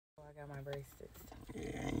Got my bracelets.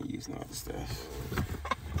 Yeah, I ain't using all the stuff.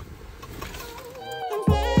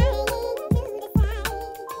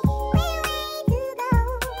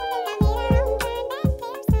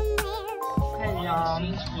 Okay, y'all.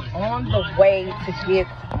 On the way to get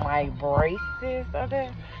my braces, okay?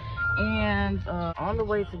 And on the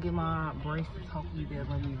way to get my braces, hopefully they'll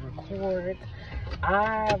let me record.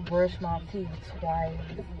 I brushed my teeth twice,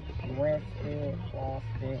 rinsed it,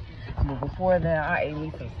 flossed it. But before that, I ate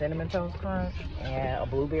me some Cinnamon Toast Crunch and a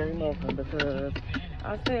blueberry muffin because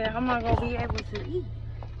I said I'm not gonna be able to eat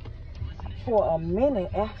for a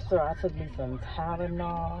minute after I took me some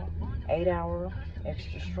Tylenol, 8-hour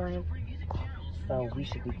extra strength. So we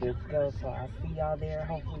should be good to go. So I'll see y'all there.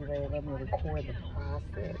 Hopefully they let me record the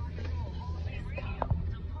process.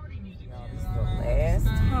 Y'all, this is the last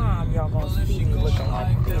time y'all gonna see me looking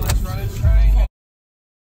like this.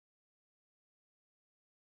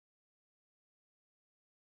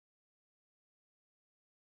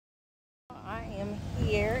 I am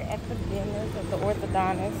here at the dentist, at the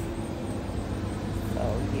orthodontist. So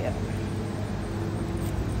yeah.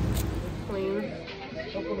 Clean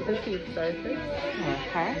over the teeth surface.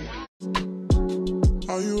 Okay.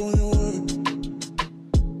 Are you on your way?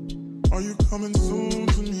 Are you coming soon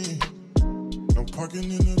to me? No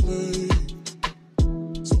parking in LA,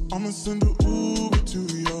 so I'ma send an Uber to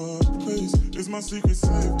your place. It's my secret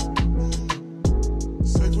safe,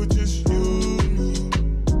 safe with just you and me.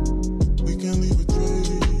 We can't leave a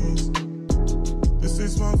trace. This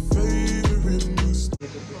is my favorite mistake.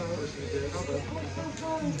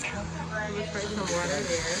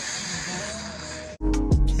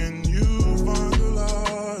 Can you find the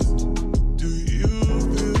lies? Do you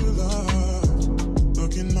feel alive?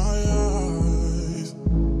 Look in my eyes.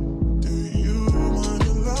 Do you mind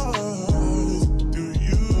the lies? Do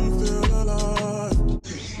you feel alive?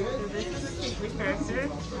 So this is a secret character.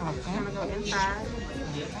 I'm gonna go inside.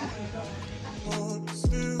 Heart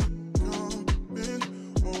still coming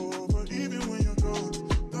over, even when you're gone.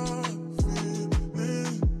 The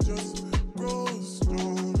feeling just grows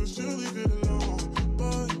stronger. She'll leave it alone,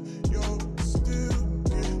 but you're still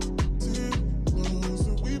getting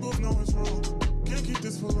closer. We both know it's wrong. Can't keep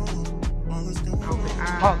this for long. All is gone.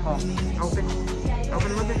 Open a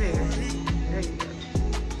little bit bigger. There you go.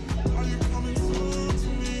 Are you coming soon to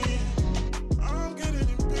me? I'm getting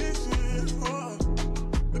impatient. Oh,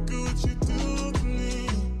 look at what you do to me.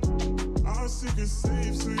 Our secret's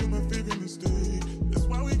safe, so you're my favorite mistake. That's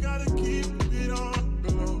why we gotta keep it on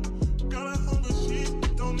the low. Got a hunger, she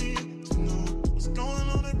don't need to know what's going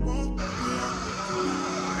on. It won't let me out.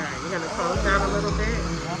 Alright, you're gonna close down a little bit.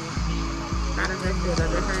 How does that feel?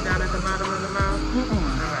 Does it hurt down at the bottom of the mouth?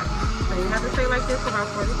 Alright. So you have to stay like this for about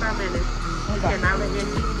 45 minutes. You cannot let your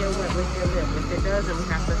teeth get wet with your lip. If it does, then we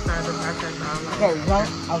have to start the process all over. Okay, no?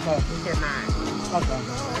 Okay. You cannot. Okay.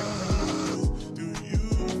 Do you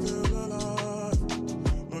feel alive?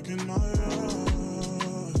 Look in my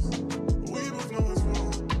eyes. We both know it's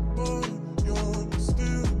wrong, but you're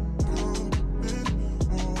still coming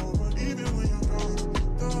over, even when you're gone.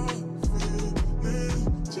 The feeling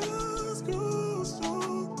just grows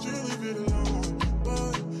strong. She'll leave it alone,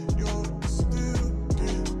 but you're still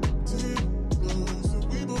getting closer.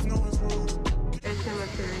 We both know it's wrong. It's your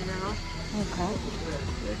material. Okay.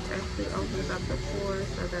 It actually opens up the pores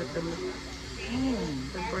so that the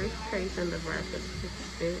brace case and the brackets can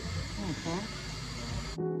fit. Okay.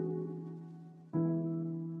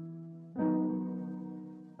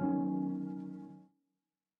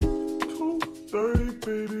 Dirty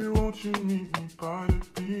baby, won't you meet me by the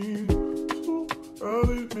beam? Too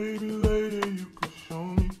early, maybe later, you could show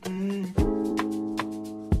me things.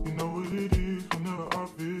 You know what it is whenever I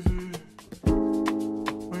visit.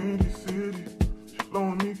 Windy city, she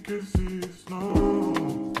blowing me kisses, no.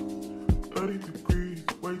 30 degrees,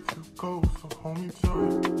 way too cold, so hold me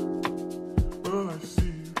tight. Will I see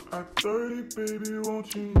you at 30, baby, won't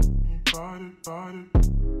you meet me by the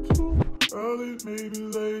too early, maybe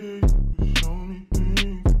later, you could show me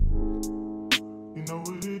things. You know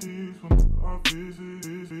what it is when I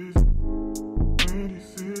visit. Windy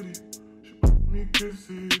city, she put me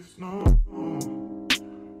kisses, no.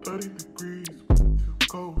 30 degrees, too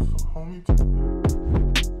cold, so hold me tight.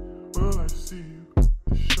 Will I see you at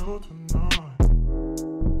the show tonight?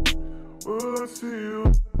 Will I see you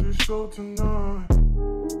at the show tonight?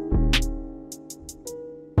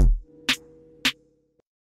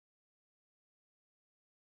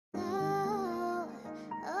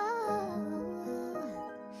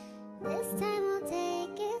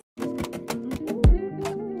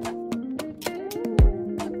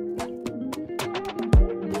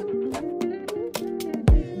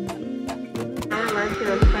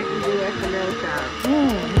 Like you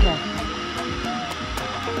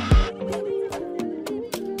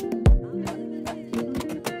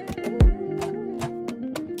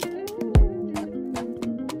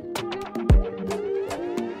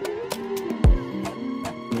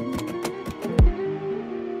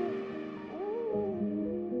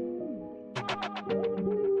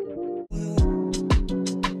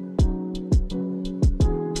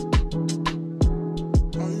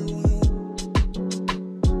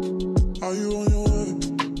Are you on your way?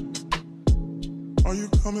 Are you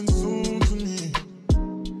coming soon to me?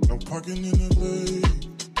 No parking in LA,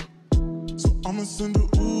 so I'ma send an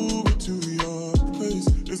Uber to your place.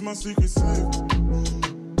 It's my secret safe,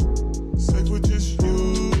 safe with just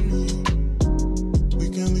you and me. We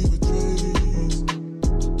can't leave a trace.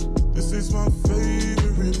 This is my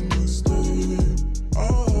favorite mistake.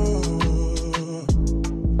 Oh,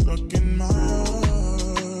 look in my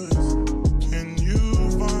eyes. Can you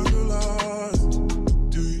find the lies?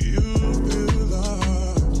 Do you feel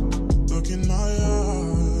alive? Look in my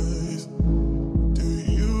eyes. Do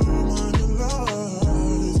you mind the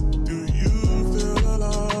lies? Do you feel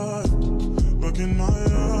alive? Look in my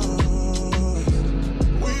eyes.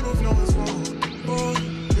 We both know it's wrong, but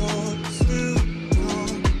you're still coming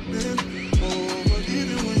over.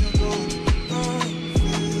 Even when you're gone, that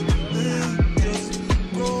feeling just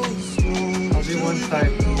goes strong. I'll do one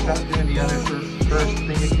side, stop doing the other first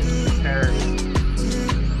thing you can compare.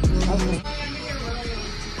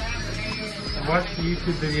 I watched the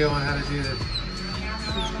YouTube video on how to do this.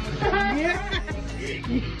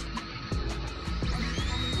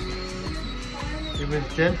 It was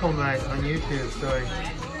Dental Night on YouTube, so I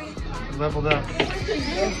leveled up.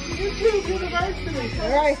 YouTube University.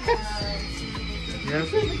 Right. Yep.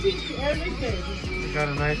 Teach you everything. I got a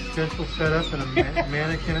nice dental setup and a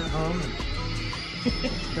mannequin at home. And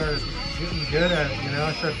started getting good at it, you know. I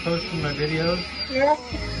started posting my videos. Yeah.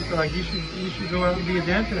 People are like, you should go out and be a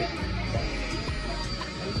dentist.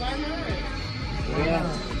 Yeah.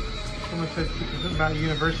 Someone says something about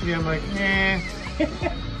university. I'm like, nah.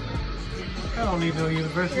 I don't need no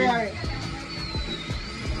university. Right.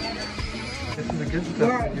 This is the good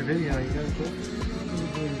stuff in your video. You gotta put.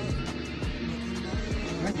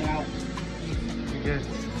 You're good.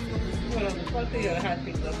 Hold on, the front of your hot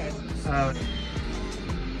seat, okay.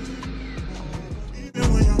 Even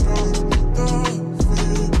when you're gone, the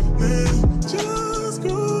feeling just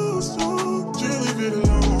goes strong. You leave it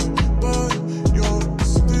alone, but you're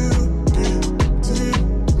still getting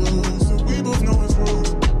close. And we both know it's wrong.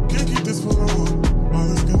 Can't keep this for long. While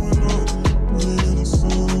it's going on, put it in a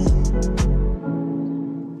song.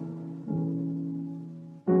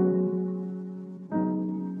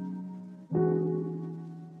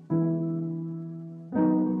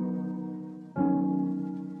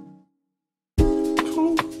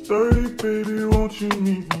 Dirty baby, won't you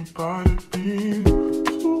meet me by the beam?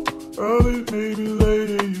 Too early, maybe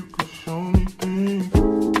later, you could show me things.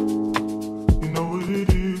 You know what it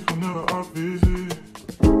is whenever I visit.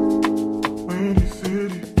 Windy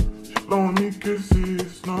City, she blowing me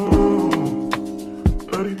kisses, no.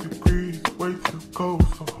 30 degrees, way too cold,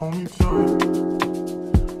 so hold me tight.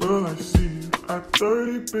 Will I see you at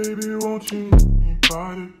 30, baby, won't you meet me by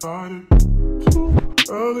the too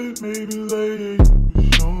early, maybe later, you could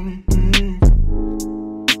show me things.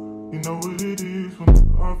 You know what it is when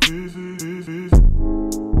I visit.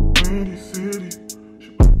 Windy City, she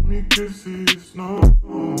put me kisses, no.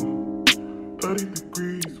 30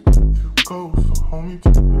 degrees, too cold, so hold me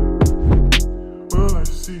tight. Will I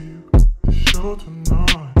see you at the show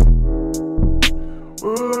tonight?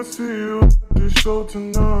 Will I see you at the show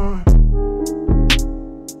tonight?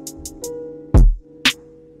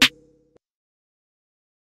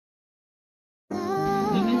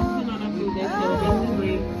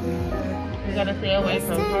 We gotta stay away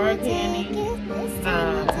from hard candy,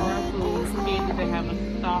 hard food, candy that have a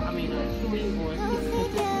sweet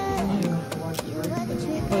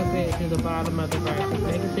or put it to the bottom of the bracket.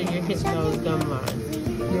 Making sure you're hitting those gum lines.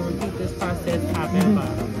 You'll repeat this process top and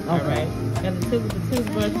bottom. Alright? And the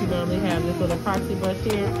toothbrush, you normally have this little proxy brush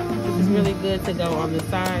here. This is really good to go on the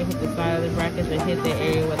side, hit the side of the brackets and hit the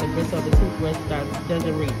area where the bristle of the toothbrush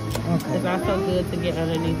doesn't reach. Okay. It's also good to get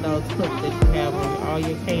underneath those hooks that you have on all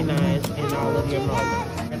your canines and all of your molars.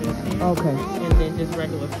 Okay. And then just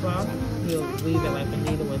regular floss, you'll weave it like a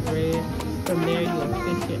needle and thread. From there, you'll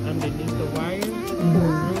fish it underneath the wire,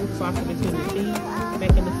 floss it between the teeth,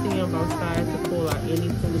 making the C on both sides to pull out any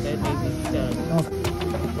tooth that may be stuck. Okay.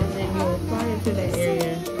 And then you'll apply it to the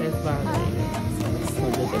area that's bothering you. So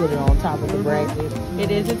just put it on top of the bracket. It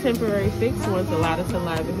is a temporary fix. Once a lot of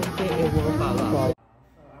saliva hits it, it will fall off. So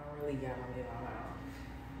I really gotta live all out.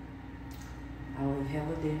 I live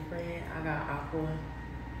hella different. I got aqua.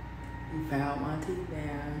 You filed my teeth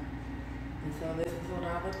down. And so this is what I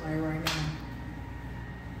look like right now.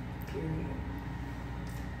 Period.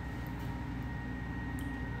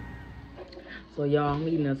 So y'all, I'm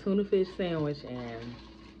eating a tuna fish sandwich and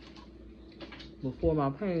before my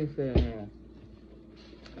pain set in.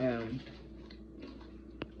 And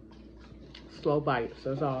slow bites,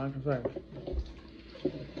 that's all I can say.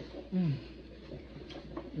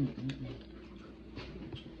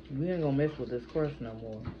 We ain't gonna mess with this crust no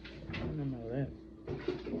more. I don't know that.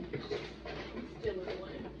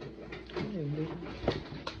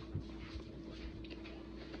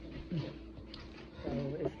 So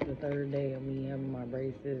it's the third day of me having my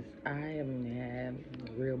braces. I haven't had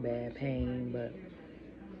real bad pain, but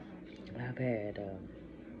I've had,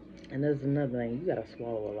 and there's another thing, you gotta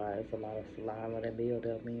swallow a lot. It's a lot of saliva that build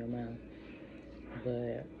up in your mouth.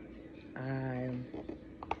 But I've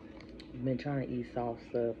been trying to eat soft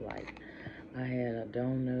stuff. Like, I had a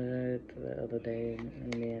donut the other day,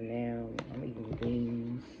 and then now I'm eating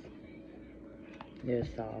beans. They're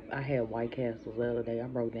soft. I had White Castles the other day. I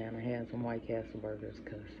broke down and had some White Castle burgers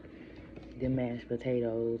because the mashed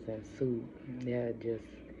potatoes and soup, that just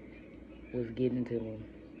was getting to me.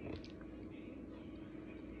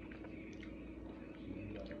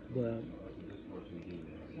 But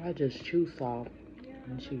I just chew soft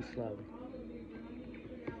and chew slow.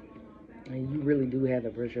 And you really do have to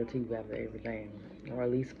brush your teeth after everything, or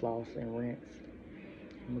at least floss and rinse,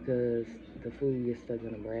 because the food gets stuck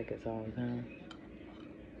in the brackets all the time.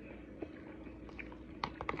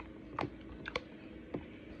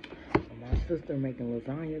 My sister making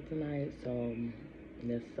lasagna tonight, so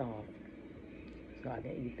that's soft, so I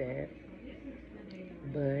can eat that.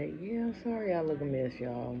 But yeah, sorry I look a mess,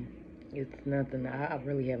 y'all. It's nothing. I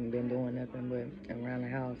really haven't been doing nothing but around the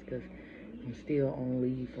house because I'm still on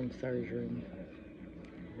leave from surgery.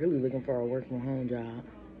 Really looking for a work from home job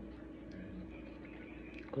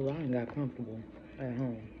because I ain't got comfortable at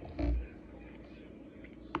home.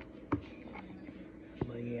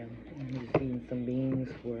 But yeah, I'm just eating some beans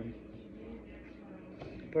for,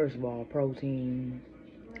 first of all, protein,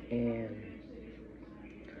 and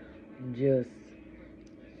just,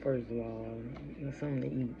 first of all, something to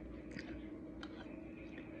eat.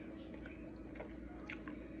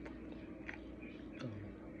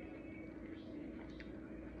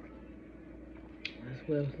 That's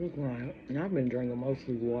what it's looking like. And I've been drinking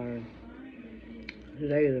mostly water.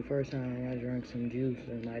 Today is the first time I drank some juice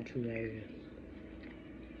in like 2 days.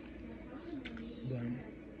 But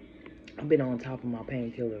I've been on top of my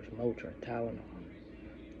painkillers, Motrin, Tylenol.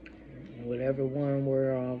 And whatever one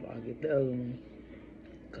wear off, I'll get the other one.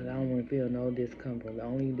 Because I don't want to feel no discomfort. The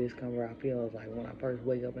only discomfort I feel is like when I first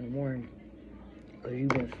wake up in the morning. Because you've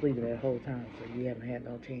been sleeping that whole time, so you haven't had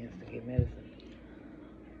no chance to get medicine.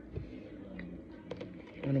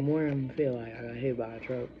 In the morning, I feel like I got hit by a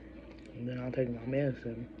truck. And then I'll take my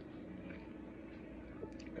medicine.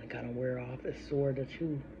 And kind of wear off. It's sore to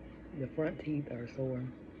chew. The front teeth are sore.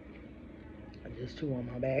 I just chew on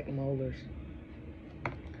my back molars.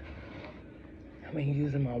 I've been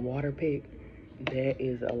using my water pick. That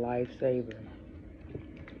is a lifesaver.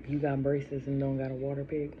 If you got braces and don't got a water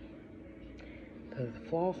pick, because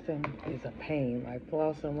flossing is a pain. Like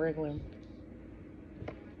flossing regular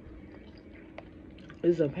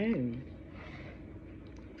is a pain.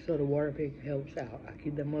 So the water pick helps out. I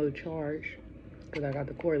keep the mother charged because I got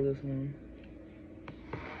the cordless one.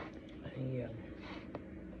 And yeah.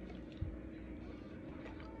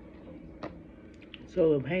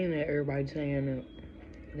 So the pain that everybody's saying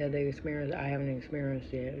that they experience, I haven't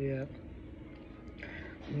experienced it yet.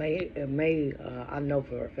 I know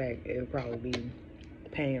for a fact it'll probably be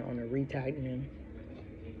pain on the retightening.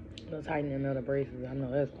 The tightening of the braces, I know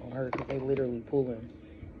that's gonna hurt because they literally pulling.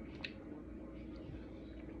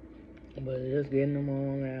 But just getting them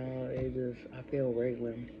on now, I feel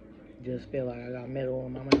regular. Just feel like I got metal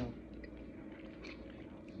in my mouth.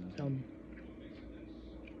 So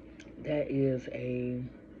that is a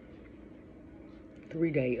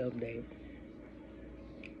 3-day update.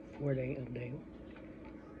 4-day update.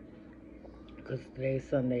 Because today's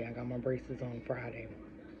Sunday, I got my braces on Friday.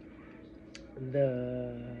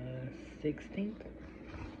 The 16th?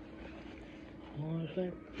 I want to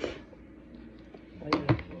say. Wait.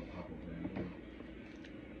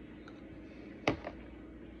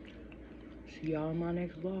 See y'all in my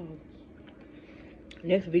next vlog.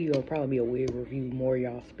 Next video will probably be a wig review, more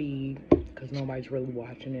y'all speed, because nobody's really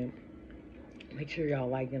watching it. Make sure y'all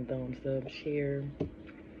like and thumbs up, share.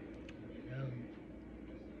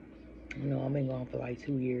 You know, I've been gone for like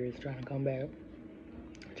 2 years trying to come back.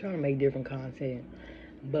 Trying to make different content.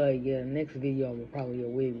 But yeah, next video will probably be a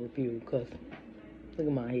wig review, because look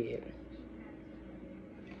at my head.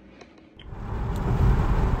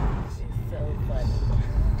 It's so funny.